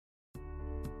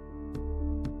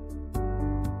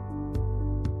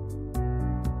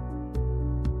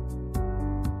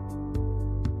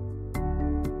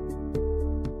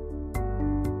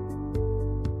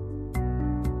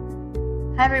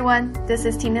Hi everyone, this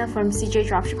is Tina from CJ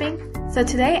Dropshipping. So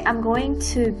today I'm going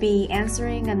to be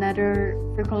answering another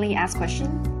frequently asked question,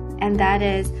 and that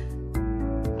is,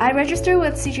 I registered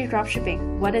with CJ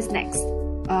Dropshipping. What is next?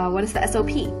 What is the SOP?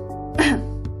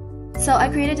 So I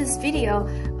created this video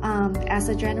as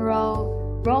a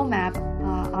general roadmap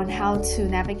on how to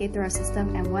navigate through our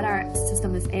system and what our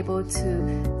system is able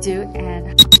to do and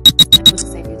how it's able to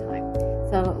save you time.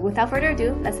 So without further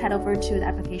ado, let's head over to the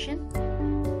application.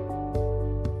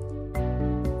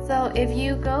 So if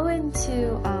you go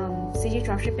into CJ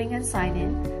Dropshipping and sign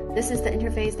in, this is the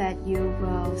interface that you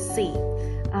will see.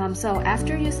 So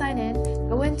after you sign in,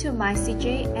 go into My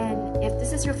CJ, and if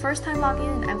this is your first time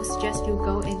login, I would suggest you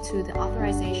go into the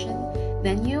authorization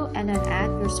menu and then add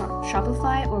your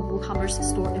Shopify or WooCommerce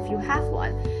store if you have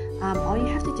one. All you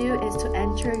have to do is to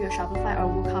enter your Shopify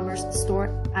or WooCommerce store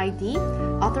ID,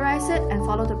 authorize it, and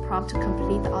follow the prompt to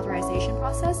complete the authorization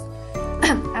process.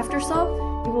 After so,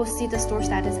 you will see the store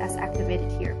status as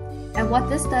activated here. And what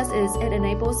this does is it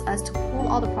enables us to pull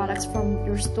all the products from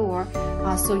your store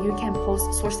so you can post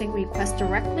sourcing requests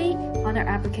directly on our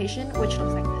application, which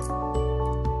looks like this.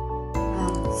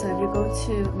 So if you go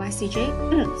to My CJ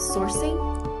sourcing,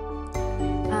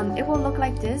 it will look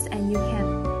like this, and you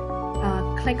can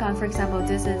click on, for example,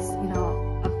 this is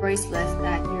a bracelet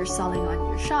that you're selling on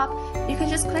your shop. You can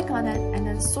just click on it and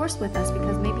then source with us,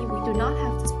 because maybe we do not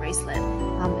have this bracelet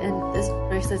and this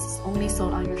bracelet is only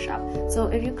sold on your shop. So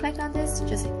if you click on this,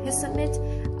 just hit submit.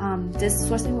 This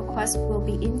sourcing request will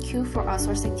be in queue for our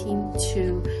sourcing team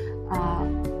to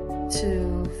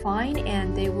find,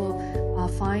 and they will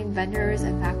find vendors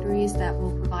and factories that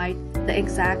will provide the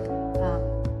exact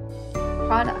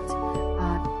product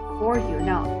for you.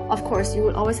 Now, of course, you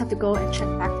would always have to go and check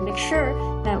back to make sure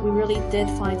that we really did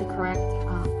find the correct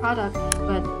product,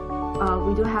 but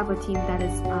we do have a team that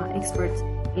is expert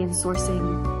in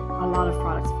sourcing a lot of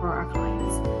products for our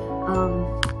clients.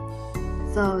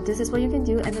 So this is what you can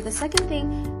do. And then the second thing,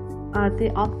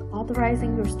 the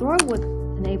authorizing your store would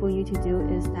enable you to do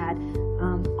is that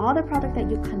all the product that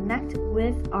you connect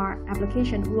with our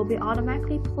application will be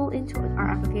automatically pulled into our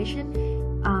application.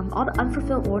 All the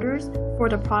unfulfilled orders for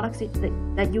the products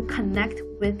that you connect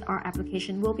with our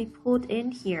application will be pulled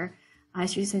in here.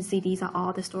 As you can see, these are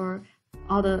all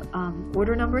the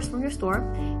order numbers from your store.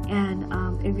 And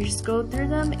if you just go through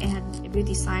them, and if you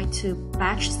decide to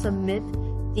batch submit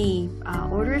the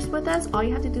orders with us, all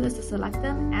you have to do is to select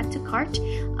them, add to cart,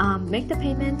 make the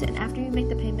payment, and after you make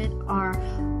the payment, our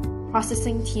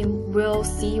processing team will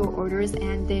see your orders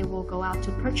and they will go out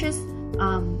to purchase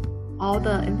all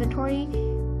the inventory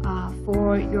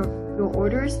for your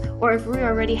orders, or if we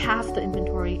already have the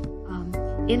inventory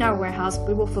in our warehouse,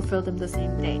 we will fulfill them the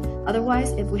same day.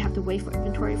 Otherwise, if we have to wait for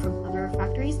inventory from other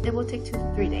factories, it will take 2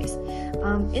 to 3 days.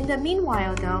 In the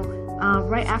meanwhile though,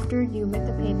 right after you make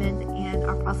the payment and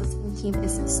our processing team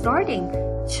is starting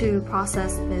to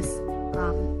process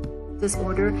this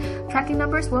order, tracking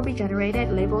numbers will be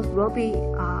generated, labels will be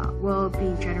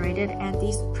generated, and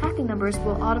these tracking numbers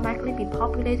will automatically be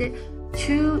populated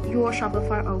to your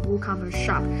Shopify or WooCommerce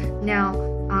shop. Now,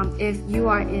 if you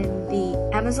are in the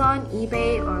Amazon,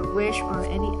 eBay, or Wish, or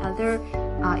any other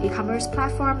e-commerce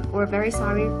platform, we're very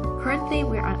sorry. Currently,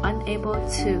 we are unable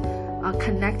to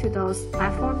connect to those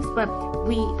platforms, but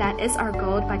that is our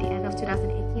goal by the end of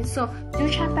 2018. So do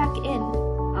check back in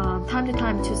time to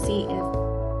time to see if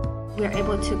we're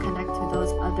able to connect to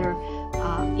those other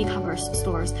e-commerce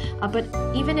stores. But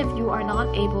even if you are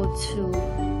not able to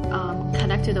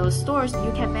connect to those stores,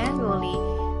 you can manually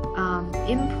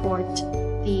import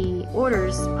the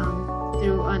orders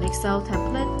through an Excel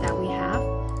template that we have.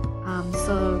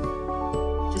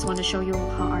 So just want to show you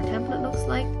how our template looks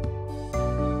like.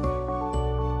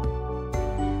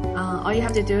 All you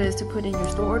have to do is to put in your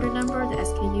store order number, the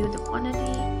SKU, the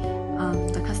quantity,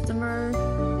 the customer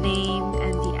name,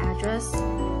 and the address.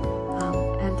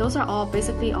 And those are all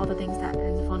basically all the things that,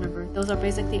 and the phone number. Those are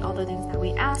basically all the things that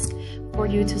we ask for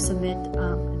you to submit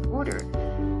an order.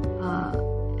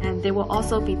 And they will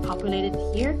also be populated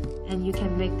here, and you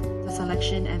can make the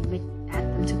selection and add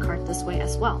them to cart this way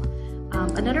as well.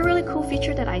 Another really cool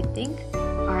feature that I think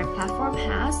our platform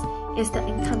has is the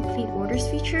incomplete orders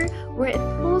feature, where it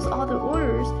pulls all the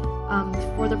orders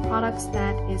for the products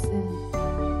that is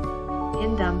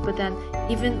in them. But then,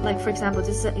 even like, for example,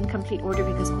 this is an incomplete order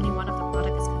because only one of the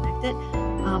product is connected.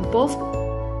 Both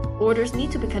orders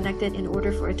need to be connected in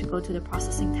order for it to go to the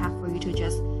processing tab for you to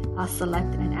just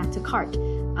select and add to cart.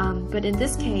 But in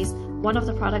this case, one of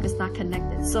the product is not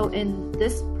connected. So in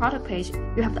this product page,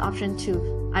 you have the option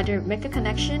to either make a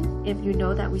connection if you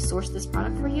know that we sourced this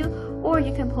product for you, or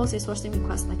you can post a sourcing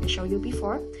request like I showed you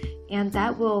before, and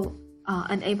that will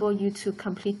enable you to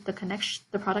complete the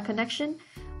product connection.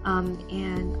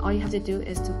 And all you have to do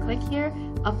is to click here,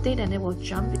 update, and it will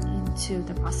jump into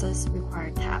the process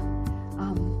required tab.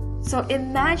 So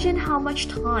imagine how much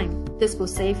time this will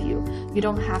save you. You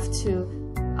don't have to,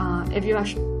 if you are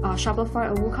a Shopify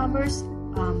or WooCommerce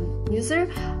user,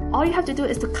 all you have to do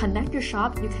is to connect your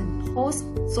shop. You can post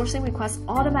sourcing requests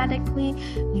automatically.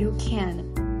 You can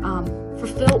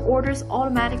fulfill orders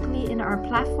automatically in our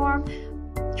platform.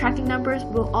 Tracking numbers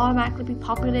will automatically be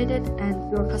populated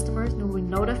and your customers will be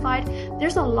notified.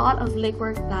 There's a lot of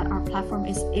legwork that our platform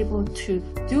is able to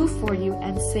do for you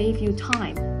and save you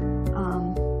time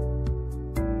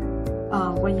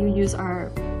when you use our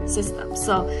system.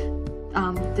 So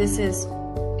this is,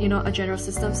 a general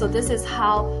system. So this is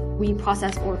how we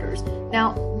process orders.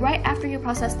 Now, right after you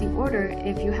process the order,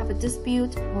 if you have a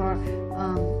dispute or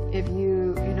if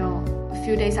you, a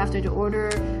few days after the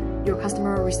order, your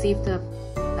customer received the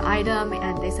item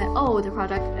and they said, oh, the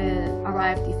product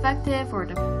arrived defective, or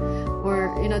this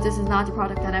is not the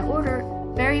product that I ordered.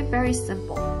 Very, very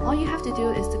simple. All you have to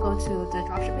do is to go to the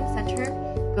dropshipping center,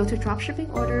 go to dropshipping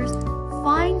orders,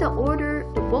 find the order,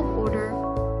 the bulk order,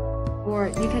 or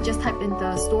you can just type in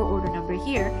the store order number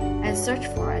here and search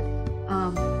for it.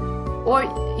 Or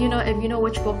if you know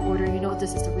which bulk order,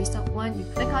 this is the recent one, you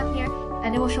click on here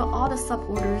and it will show all the sub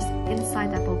orders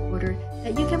inside that bulk order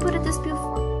that you can put a dispute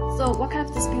for. So what kind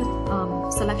of dispute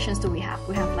selections do we have?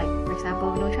 We have, like, for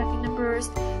example, no tracking numbers,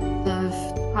 the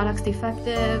product's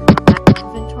defective,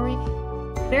 inventory,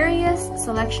 various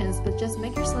selections, but just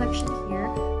make your selection here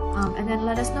and then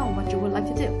let us know what you would like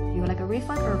to do. You would like a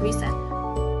refund or a resend?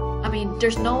 I mean,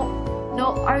 there's no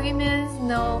arguments,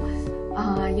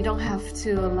 you don't have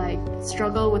to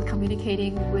struggle with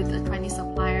communicating with a Chinese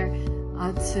supplier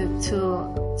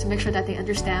to make sure that they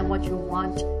understand what you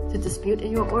want to dispute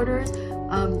in your orders.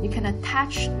 You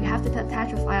have to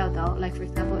attach a file though. Like, for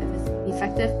example, if it's a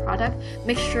defective product,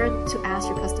 make sure to ask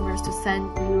your customers to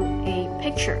send you a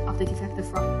picture of the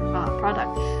defective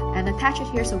product and attach it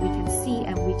here so we can see,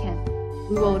 and we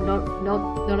will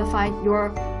notify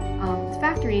your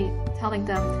factory, telling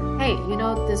them, hey,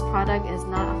 this product is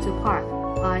not up to par.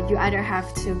 You either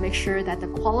have to make sure that the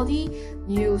quality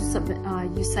you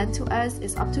send to us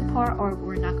is up to par, or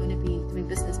we're not going to be doing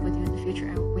business with you in the future,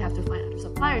 and we have to find other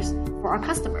suppliers for our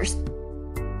customers.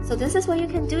 So this is what you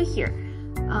can do here,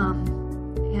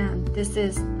 and this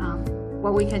is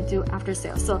what we can do after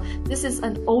sales. So this is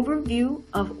an overview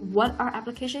of what our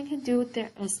application can do.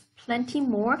 There is plenty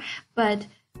more, but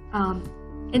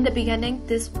in the beginning,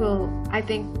 this will, I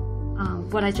think,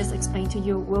 what I just explained to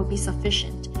you will be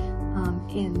sufficient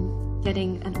in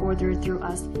getting an order through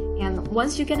us. And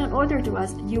once you get an order through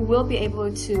us, you will be able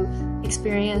to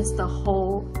experience the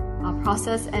whole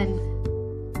process. And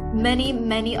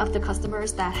many of the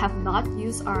customers that have not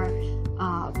used our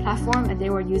platform and they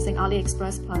were using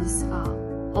AliExpress plus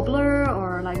Oberlo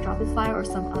or like Shopify or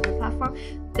some other platform,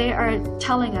 they are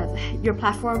telling us your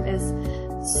platform is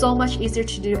so much easier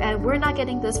to do, and we're not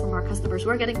getting this from our customers,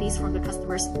 we're getting these from the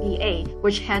customer's VA,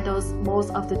 which handles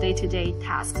most of the day-to-day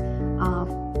tasks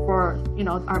for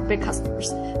our big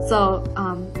customers. So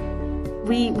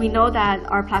we know that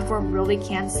our platform really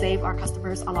can save our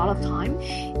customers a lot of time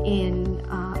in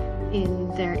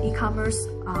their e-commerce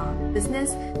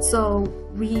business. So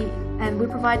we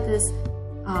provide this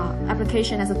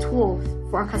application as a tool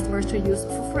for our customers to use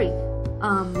for free.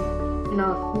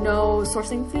 No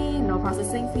sourcing fee, no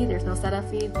processing fee, there's no setup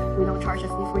fee, we don't charge a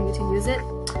fee for you to use it.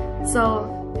 So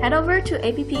head over to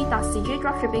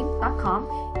app.cjdropshipping.com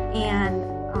and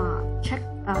check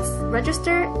us,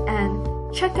 register and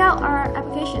check out our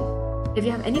application. If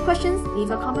you have any questions, leave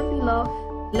a comment below.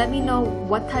 Let me know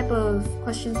what type of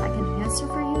questions I can answer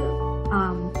for you.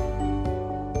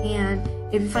 And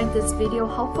if you find this video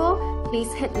helpful,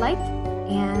 please hit like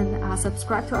and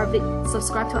subscribe to our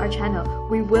channel.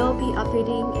 We will be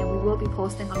updating and we will be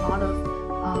posting a lot of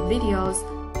videos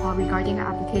regarding our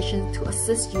application to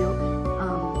assist you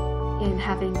in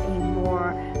having a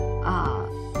more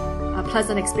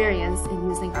pleasant experience in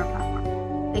using our platform.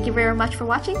 Thank you very much for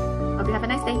watching. Hope you have a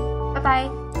nice day. Bye bye.